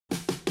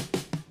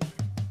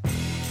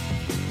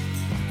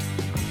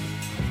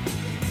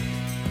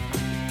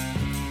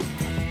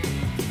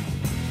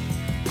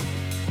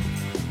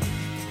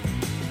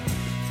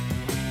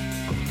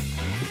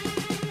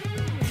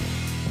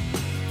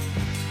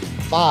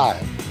5,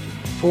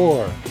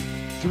 4,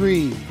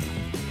 3,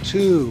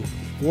 2,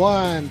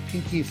 1.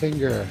 Pinky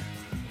finger.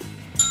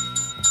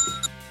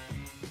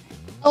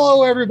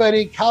 Hello,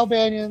 everybody. Cal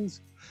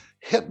Banyan's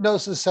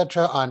Hypnosis,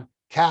 etc. on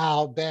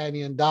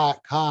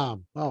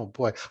calbanyan.com. Oh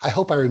boy, I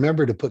hope I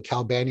remember to put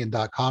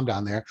calbanyan.com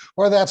down there,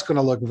 or that's going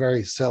to look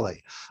very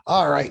silly.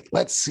 All right,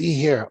 let's see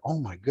here. Oh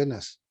my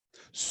goodness.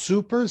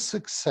 Super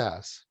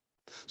success,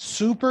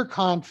 super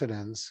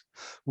confidence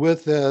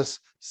with this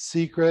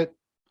secret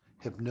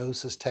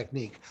hypnosis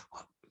technique.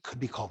 It could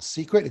be called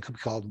secret, it could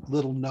be called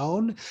little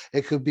known,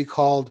 it could be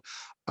called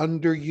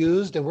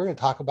underused, and we're going to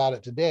talk about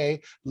it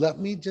today. Let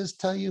me just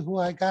tell you who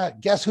I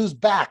got. Guess who's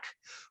back?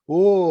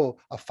 Oh,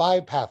 a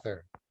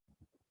 5-pather.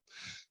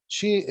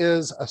 She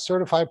is a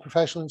certified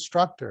professional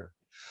instructor.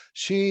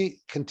 She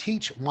can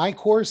teach my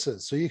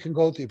courses. So you can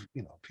go through, if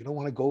you don't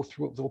want to go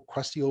through a little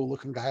crusty old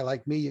looking guy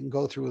like me, you can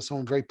go through with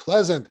someone very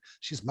pleasant.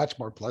 She's much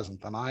more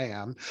pleasant than I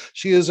am.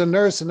 She is a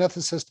nurse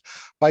anesthetist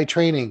by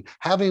training,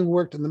 having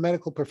worked in the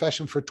medical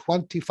profession for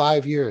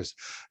 25 years.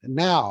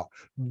 Now,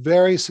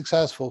 very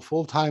successful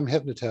full-time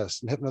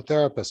hypnotist and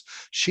hypnotherapist.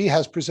 She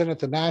has presented at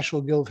the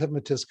National Guild of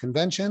Hypnotists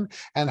Convention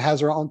and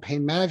has her own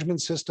pain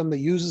management system that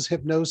uses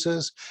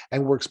hypnosis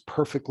and works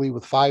perfectly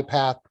with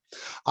 5-path.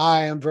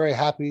 I am very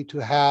happy to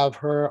have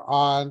her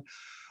on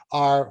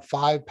our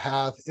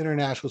 5-path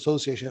International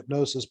Association of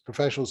Hypnosis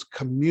Professionals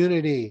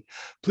community.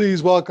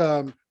 Please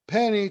welcome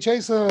Penny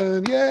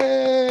Chasen.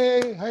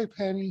 Yay! Hi,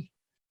 Penny.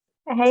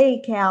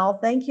 Hey, Cal.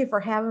 Thank you for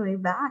having me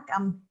back.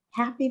 I'm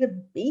happy to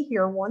be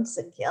here once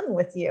again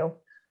with you.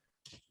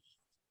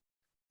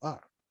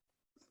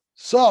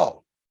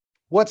 So,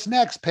 what's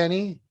next,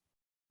 Penny?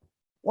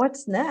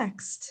 What's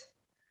next?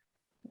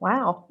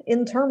 Wow.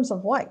 In terms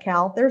of what,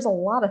 Cal? There's a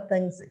lot of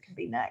things that could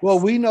be next. Well,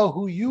 we know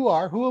who you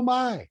are. Who am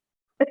I?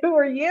 Who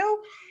are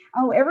you?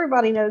 Oh,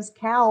 everybody knows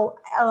Cal.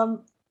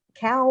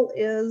 Cal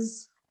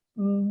is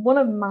one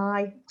of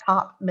my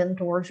top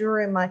mentors. You're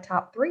in my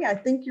top 3. I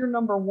think you're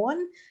number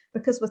 1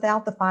 because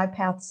without the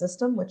 5-path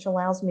system, which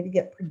allows me to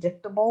get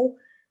predictable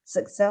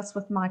success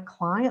with my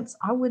clients,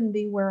 I wouldn't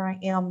be where I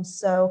am.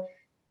 So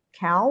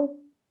Cal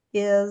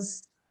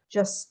is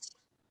just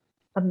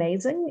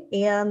amazing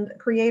and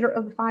creator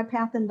of the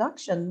 5-path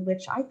induction,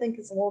 which I think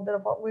is a little bit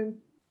of what we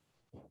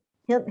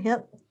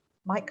hint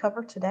might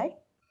cover today.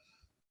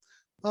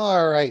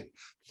 All right.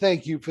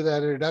 Thank you for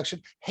that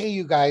introduction. Hey,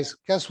 you guys,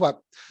 guess what?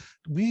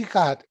 We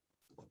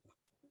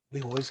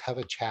always have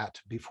a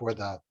chat before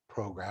the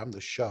program,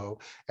 the show,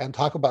 and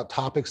talk about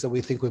topics that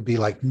we think would be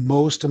like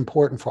most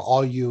important for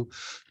all you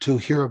to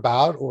hear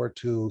about or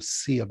to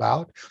see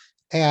about.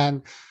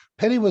 And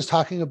Penny was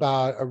talking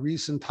about a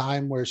recent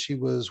time where she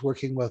was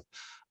working with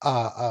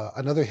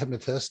another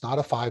hypnotist, not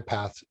a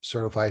 5-path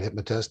certified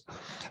hypnotist,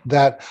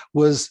 that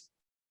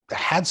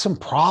had some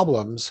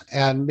problems.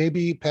 And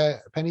maybe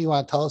Penny, you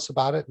want to tell us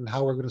about it and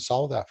how we're going to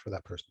solve that for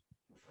that person?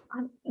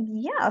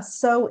 Yeah,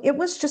 so it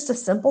was just a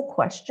simple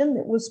question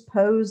that was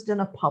posed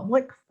in a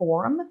public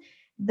forum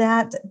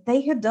that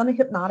they had done a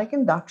hypnotic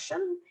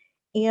induction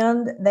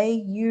and they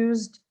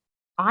used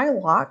eye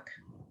lock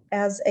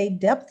as a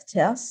depth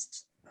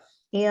test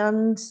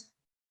and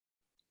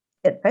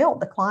it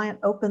failed. The client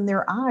opened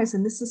their eyes,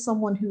 and this is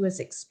someone who is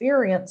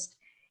experienced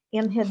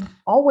and had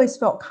always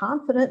felt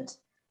confident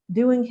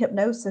doing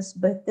hypnosis,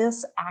 but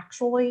this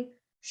actually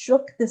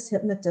shook this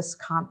hypnotist's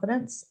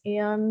confidence.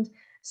 And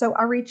so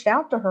I reached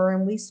out to her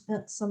and we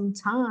spent some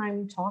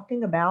time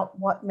talking about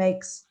what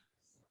makes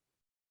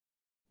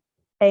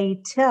a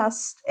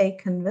test a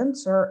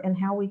convincer and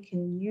how we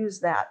can use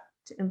that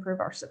to improve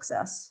our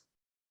success.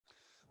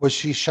 Was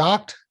she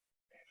shocked?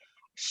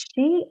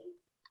 She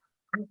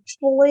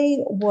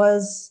actually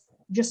was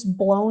just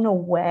blown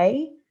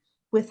away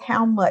with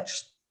how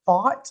much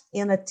thought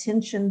and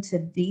attention to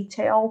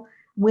detail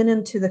went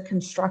into the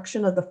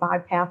construction of the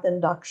 5-path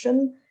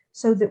induction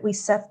so that we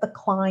set the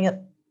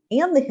client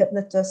and the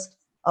hypnotist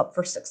up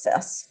for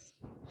success.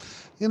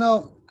 One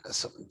of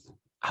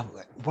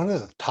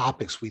the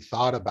topics we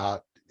thought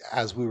about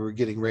as we were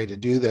getting ready to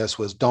do this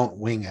was don't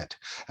wing it.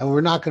 And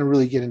we're not going to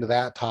really get into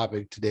that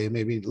topic today,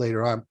 maybe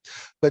later on.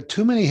 But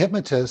too many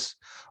hypnotists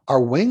are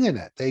winging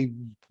it. They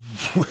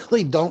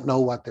really don't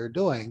know what they're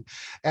doing.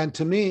 And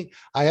to me,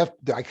 I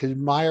can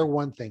admire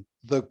one thing,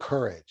 the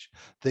courage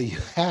that you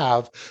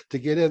have to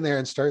get in there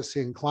and start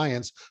seeing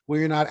clients where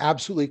you're not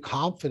absolutely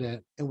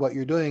confident in what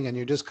you're doing and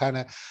you're just kind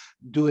of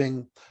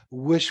doing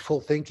wishful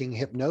thinking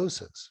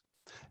hypnosis.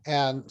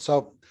 And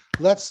so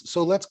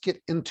let's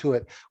get into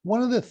it.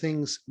 One of the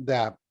things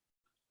that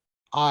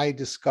I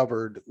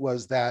discovered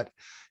was that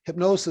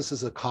hypnosis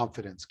is a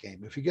confidence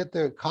game. If you get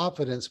the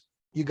confidence,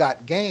 you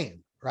got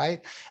game,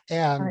 right?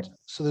 And Right.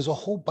 So there's a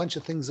whole bunch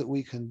of things that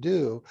we can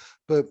do,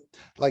 but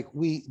like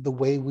the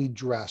way we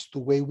dress, the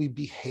way we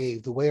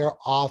behave, the way our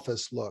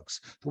office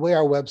looks, the way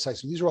our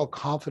websites, these are all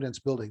confidence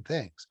building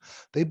things.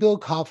 They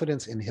build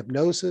confidence in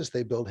hypnosis.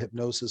 They build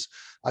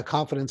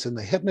confidence in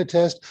the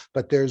hypnotist,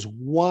 but there's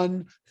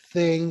one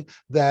thing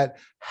that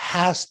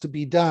has to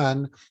be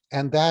done,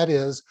 and that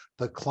is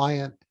the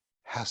client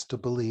has to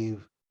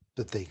believe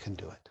that they can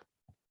do it.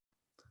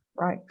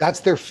 Right. That's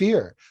their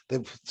fear.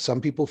 That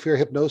some people fear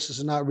hypnosis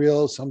is not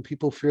real. Some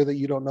people fear that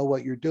you don't know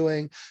what you're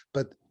doing,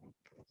 but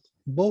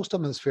most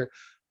of them is fear.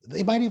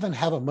 They might even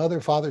have a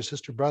mother, father,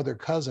 sister, brother,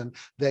 cousin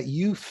that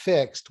you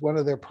fixed one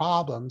of their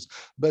problems,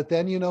 but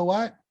then you know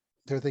what?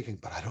 They're thinking,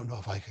 but I don't know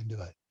if I can do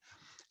it.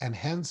 And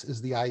hence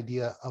is the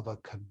idea of a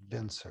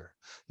convincer.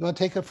 You want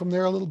to take it from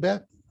there a little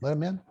bit? Let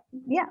them in.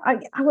 Yeah,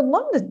 I would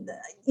love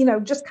to,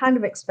 just kind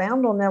of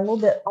expound on that a little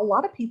bit. A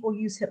lot of people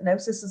use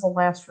hypnosis as a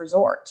last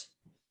resort.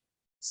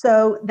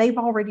 So they've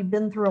already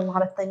been through a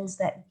lot of things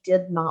that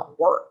did not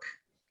work.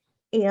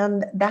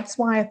 And that's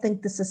why I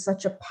think this is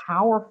such a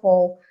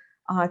powerful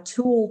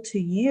tool to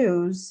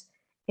use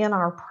in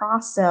our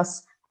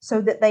process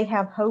so that they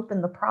have hope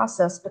in the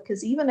process.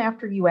 Because even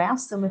after you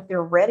ask them if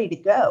they're ready to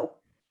go,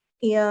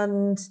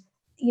 and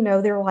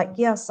they're like,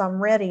 yes,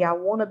 I'm ready, I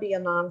want to be a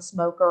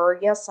non-smoker, or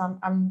yes,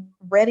 I'm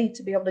ready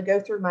to be able to go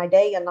through my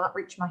day and not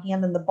reach my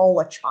hand in the bowl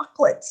of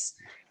chocolates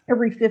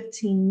every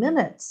 15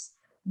 minutes.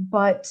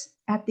 But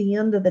at the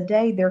end of the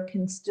day, there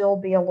can still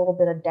be a little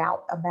bit of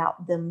doubt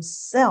about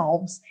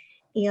themselves.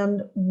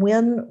 And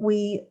when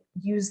we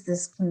use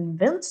this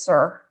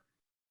convincer,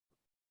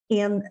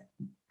 and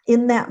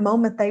in that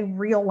moment, they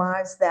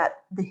realize that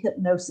the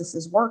hypnosis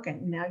is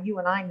working. Now, you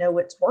and I know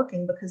it's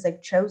working because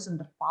they've chosen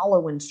to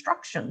follow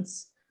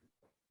instructions.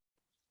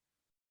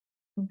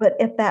 But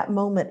at that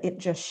moment, it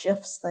just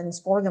shifts things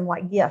for them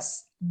like,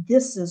 yes,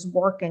 this is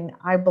working.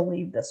 I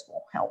believe this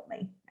will help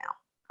me now.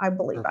 I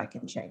believe I Perfect.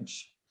 can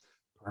change.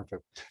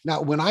 Perfect.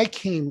 Now, when I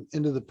came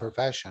into the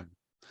profession,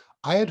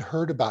 I had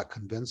heard about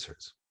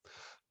convincers,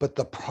 but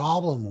the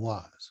problem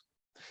was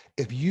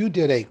if you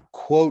did a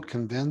quote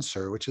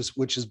convincer, which is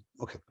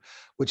okay,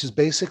 which is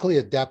basically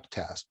a depth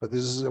test, but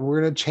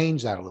we're going to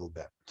change that a little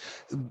bit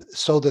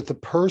so that the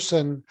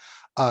person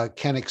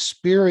can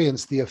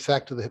experience the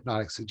effect of the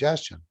hypnotic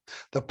suggestion.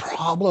 The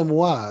problem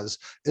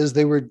is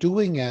they were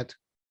doing it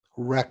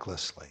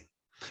recklessly.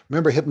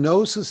 Remember,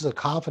 hypnosis is a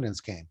confidence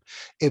game.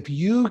 If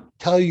you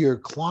tell your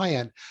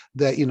client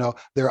that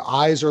their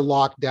eyes are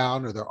locked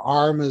down or their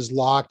arm is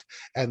locked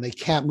and they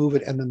can't move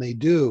it, and then they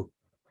do,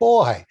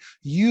 boy,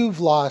 you've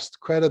lost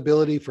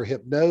credibility for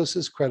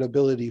hypnosis,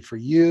 credibility for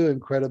you,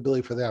 and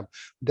credibility for them.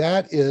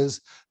 That is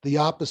the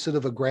opposite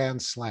of a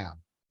grand slam.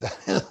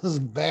 That is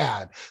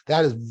bad.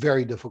 That is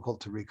very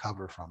difficult to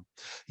recover from.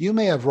 You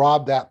may have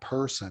robbed that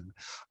person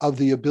of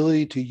the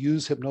ability to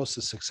use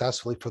hypnosis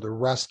successfully for the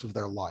rest of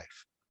their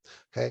life.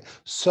 Okay.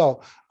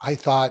 So I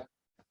thought,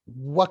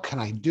 what can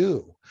I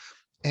do?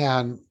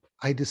 And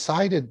I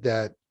decided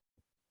that,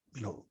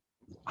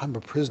 I'm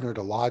a prisoner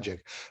to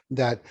logic,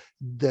 that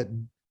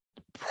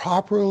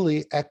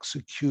properly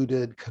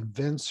executed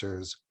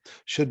convincers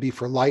should be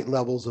for light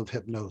levels of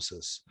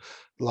hypnosis,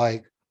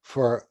 like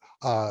for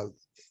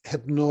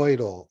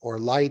hypnoidal or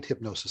light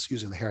hypnosis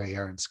using the Harry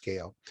Aaron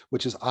scale,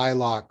 which is eye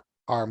lock,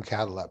 arm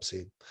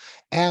catalepsy.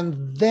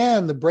 And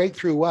then the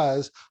breakthrough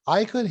was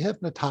I could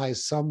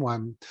hypnotize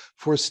someone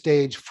for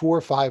stage 4,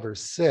 5, or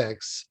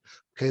 6,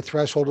 okay,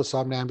 threshold of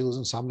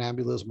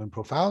somnambulism, and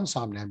profound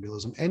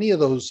somnambulism, any of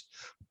those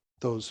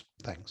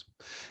things,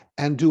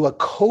 and do a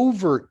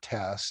covert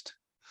test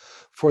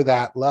for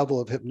that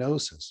level of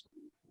hypnosis.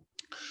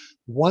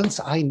 Once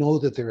I know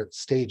that they're at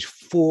stage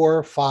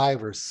 4,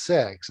 5, or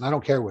 6, and I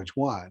don't care which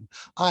one,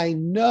 I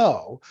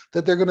know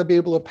that they're going to be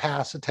able to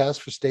pass a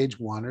test for stage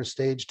 1 or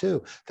stage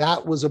 2.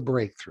 That was a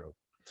breakthrough.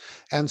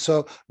 And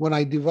so when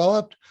I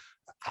developed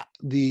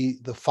the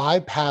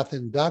 5-path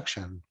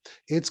induction,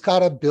 it's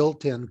got a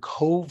built-in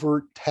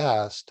covert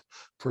test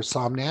for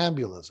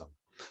somnambulism.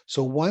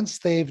 So once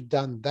they've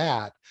done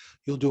that,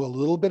 you'll do a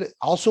little bit.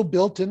 Also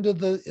built into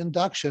the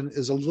induction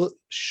is a little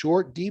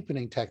short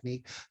deepening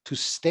technique to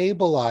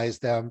stabilize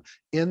them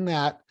in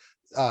that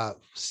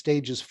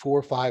stages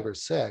 4, 5, or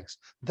 6.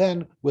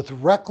 Then with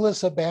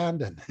reckless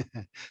abandon,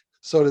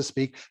 so to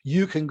speak,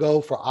 you can go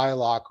for eye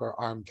lock or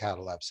arm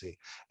catalepsy.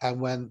 And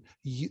when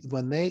you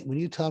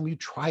tell them you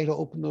try to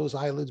open those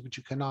eyelids, but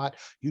you cannot,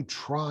 you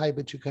try,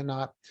 but you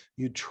cannot,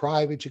 you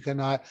try, but you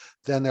cannot,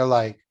 then they're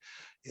like,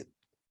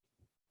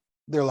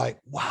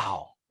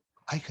 wow,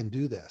 I can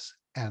do this.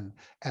 And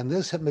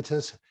this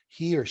hypnotist,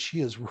 he or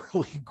she is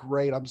really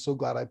great. I'm so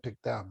glad I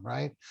picked them,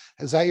 right?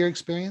 Is that your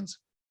experience?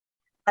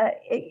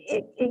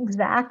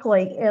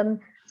 Exactly. And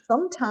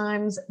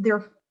sometimes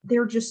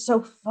they're just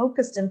so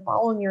focused in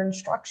following your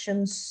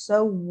instructions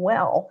so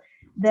well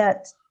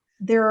that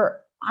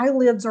their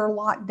eyelids are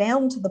locked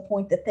down to the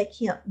point that they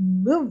can't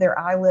move their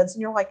eyelids.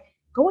 And you're like,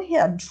 go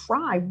ahead,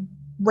 try,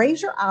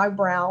 raise your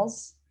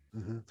eyebrows,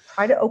 Mhm.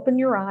 try to open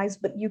your eyes,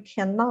 but you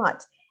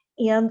cannot.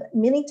 And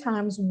many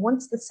times,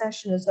 once the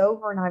session is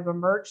over and I've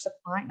emerged the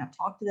client and I've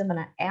talked to them and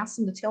I asked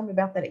them to tell me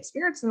about that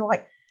experience, and they're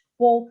like,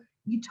 well,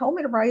 you told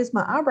me to raise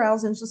my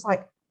eyebrows. And it's just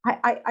like,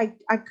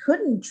 I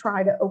couldn't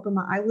try to open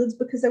my eyelids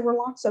because they were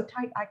locked so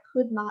tight. I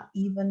could not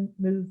even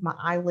move my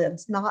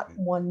eyelids, not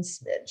one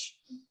smidge.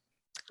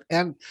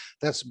 And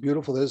that's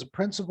beautiful. There's a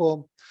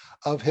principle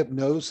of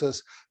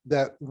hypnosis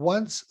that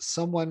once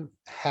someone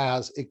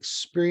has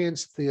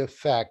experienced the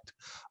effect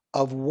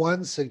of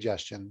one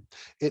suggestion,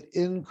 it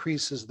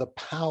increases the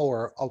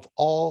power of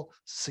all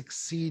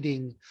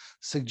succeeding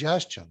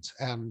suggestions.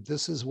 And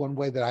this is one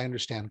way that I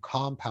understand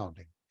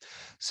compounding.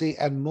 See,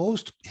 and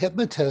most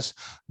hypnotists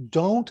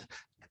don't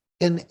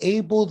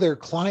enable their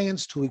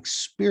clients to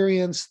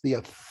experience the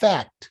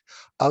effect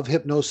of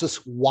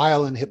hypnosis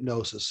while in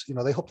hypnosis.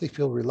 They hope they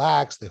feel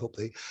relaxed. They hope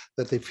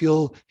that they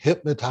feel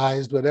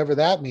hypnotized, whatever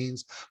that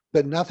means,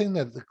 but nothing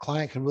that the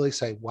client can really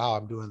say, wow,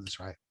 I'm doing this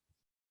right.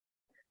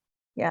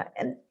 Yeah,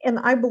 and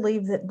I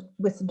believe that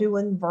with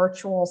doing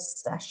virtual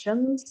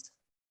sessions,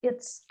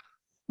 it's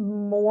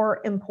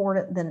more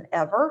important than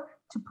ever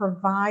to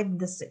provide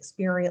this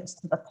experience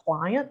to the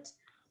client,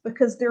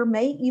 because there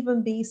may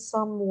even be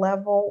some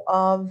level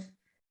of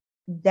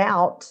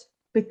doubt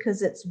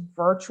because it's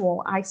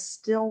virtual. I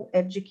still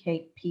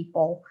educate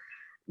people,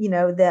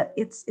 that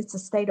it's a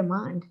state of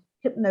mind.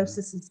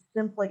 Hypnosis is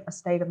simply a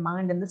state of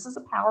mind, and this is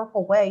a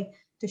powerful way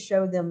to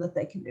show them that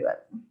they can do it.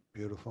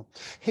 Beautiful.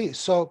 Hey,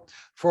 so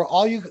for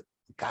all you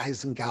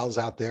guys and gals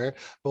out there,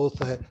 both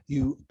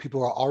you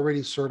people are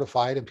already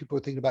certified and people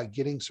are thinking about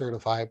getting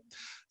certified,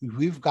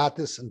 I've got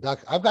this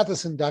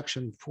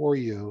induction for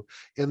you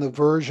in the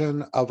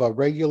version of a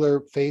regular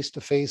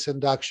face-to-face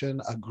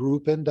induction, a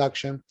group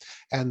induction,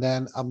 and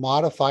then a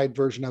modified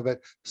version of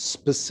it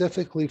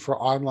specifically for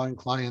online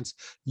clients.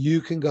 You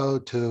can go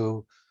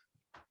to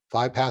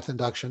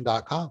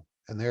fivepathinduction.com.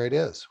 And there it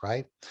is,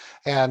 right?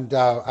 And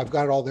I've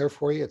got it all there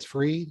for you. It's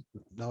free,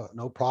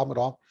 no problem at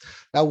all.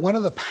 Now, one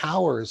of the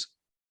powers,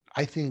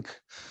 I think,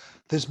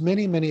 there's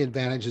many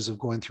advantages of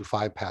going through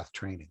 5-path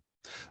training.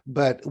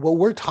 But what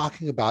we're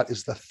talking about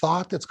is the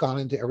thought that's gone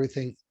into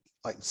everything,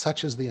 like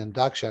such as the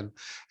induction,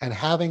 and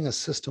having a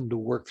system to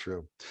work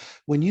through.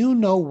 When you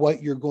know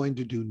what you're going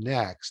to do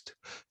next,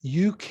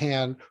 you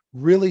can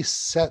really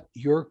set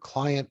your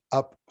client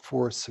up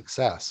for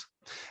success.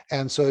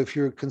 And so if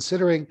you're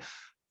considering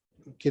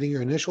getting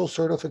your initial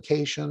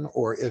certification,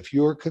 or if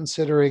you're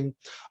considering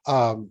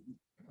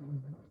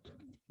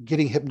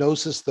getting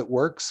hypnosis that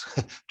works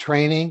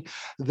training,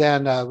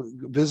 then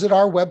visit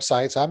our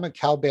websites. I'm at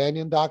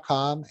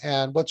calbanyan.com.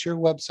 And what's your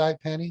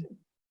website, Penny?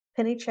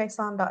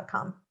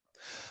 pennychason.com.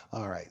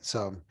 All right.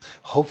 So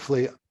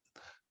hopefully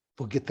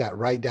we'll get that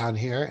right down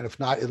here. And if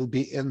not, it'll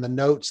be in the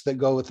notes that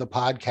go with the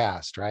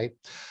podcast, right?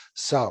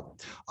 So,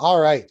 all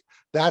right.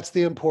 That's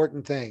the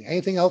important thing.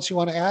 Anything else you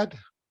want to add?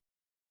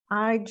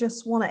 I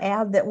just want to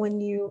add that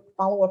when you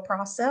follow a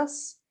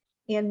process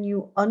and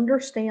you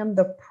understand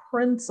the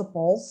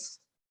principles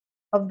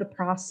of the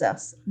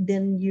process,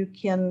 then you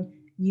can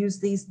use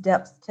these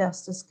depth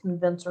tests as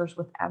convincers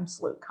with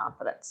absolute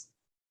confidence.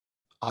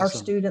 Our Awesome.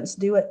 students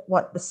do it,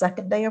 the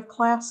second day of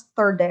class,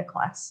 third day of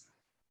class.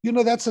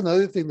 That's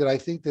another thing that I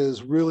think that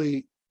is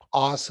really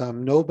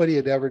awesome. Nobody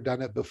had ever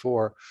done it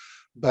before.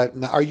 But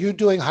are you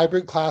doing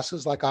hybrid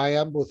classes like I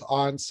am, with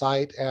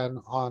on-site and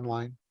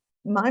online?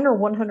 Mine are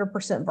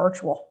 100%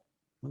 virtual.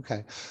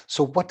 Okay.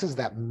 So what does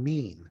that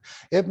mean?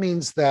 It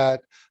means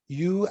that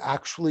you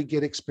actually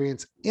get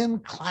experience in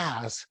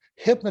class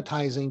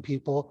hypnotizing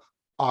people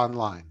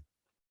online.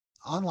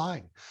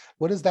 Online.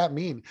 What does that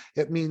mean?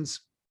 It means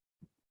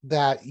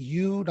that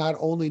you not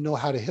only know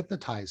how to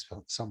hypnotize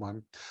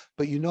someone,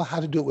 but you know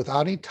how to do it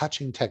without any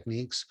touching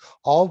techniques,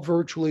 all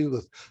virtually,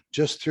 with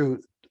just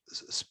through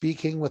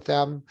speaking with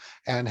them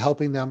and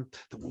helping them.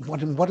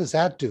 What does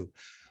that do?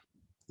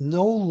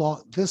 No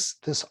long this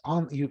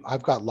on you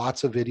I've got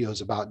lots of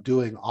videos about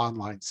doing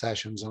online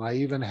sessions, and I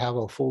even have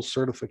a full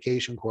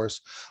certification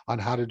course on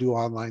how to do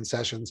online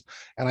sessions,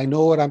 and I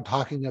know what I'm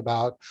talking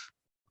about.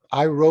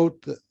 I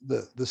wrote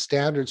the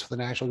standards for the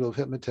National Guild of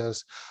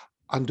Hypnotists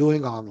on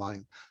doing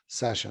online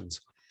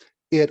sessions.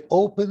 It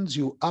opens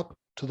you up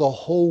to the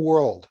whole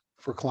world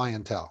for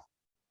clientele.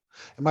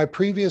 In my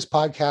previous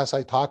podcast,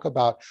 I talk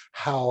about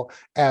how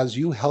as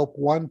you help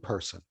one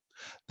person,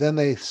 then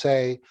they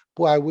say,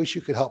 boy, I wish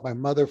you could help my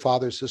mother,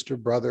 father, sister,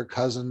 brother,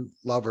 cousin,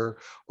 lover,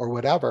 or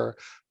whatever,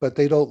 but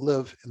they don't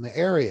live in the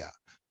area.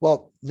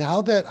 Well,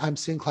 now that I'm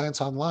seeing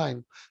clients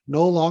online,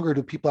 no longer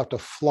do people have to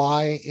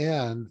fly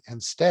in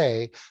and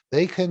stay.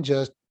 They can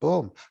just,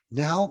 boom.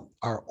 Now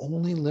our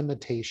only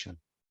limitation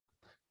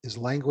is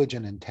language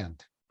and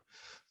intent.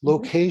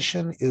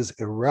 Location is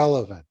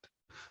irrelevant.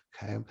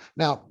 Okay.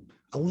 Now,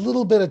 a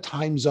little bit of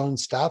time zone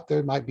stuff.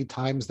 There might be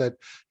times that,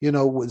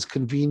 was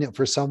convenient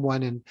for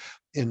someone in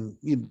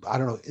I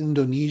don't know,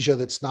 Indonesia,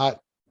 that's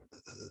not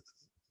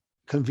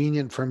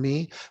convenient for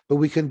me, but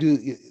we can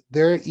do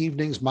their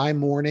evenings, my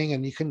morning,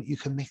 and you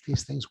can make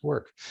these things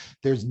work.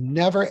 There's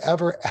never,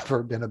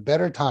 ever been a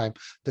better time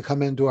to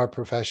come into our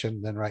profession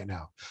than right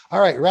now. All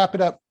right, wrap it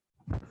up.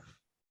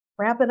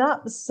 Wrap it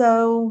up.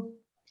 So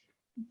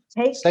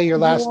Say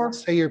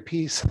your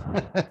piece.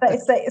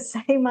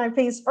 say my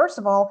piece. First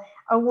of all,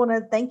 I want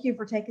to thank you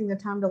for taking the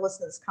time to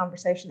listen to this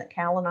conversation that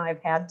Cal and I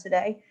have had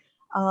today.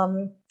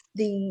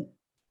 The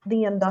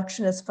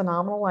induction is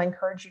phenomenal. I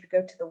encourage you to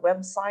go to the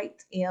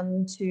website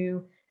and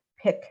to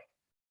pick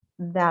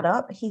that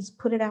up. He's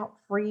put it out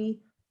free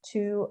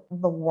to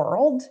the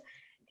world.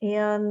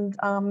 And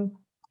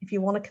If you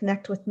want to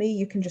connect with me,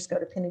 you can just go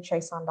to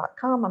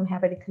pennychason.com. I'm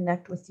happy to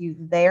connect with you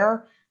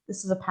there.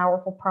 This is a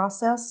powerful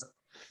process.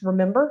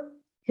 Remember,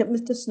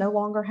 hypnotists no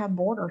longer have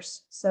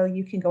borders, so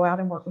you can go out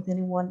and work with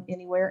anyone,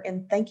 anywhere.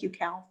 And thank you,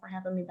 Cal, for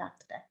having me back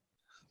today.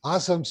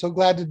 Awesome. So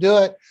glad to do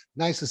it.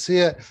 Nice to see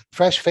it.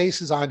 Fresh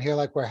faces on here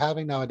like we're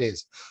having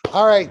nowadays.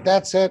 All right,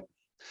 that's it.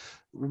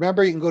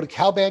 Remember, you can go to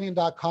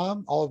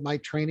calbanyan.com. All of my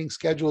training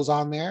schedules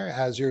on there.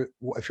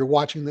 If you're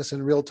watching this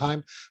in real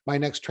time, my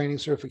next training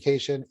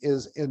certification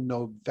is in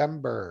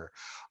November.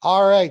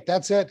 All right,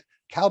 that's it.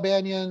 Cal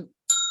Banyan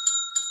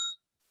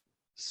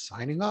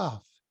signing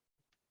off.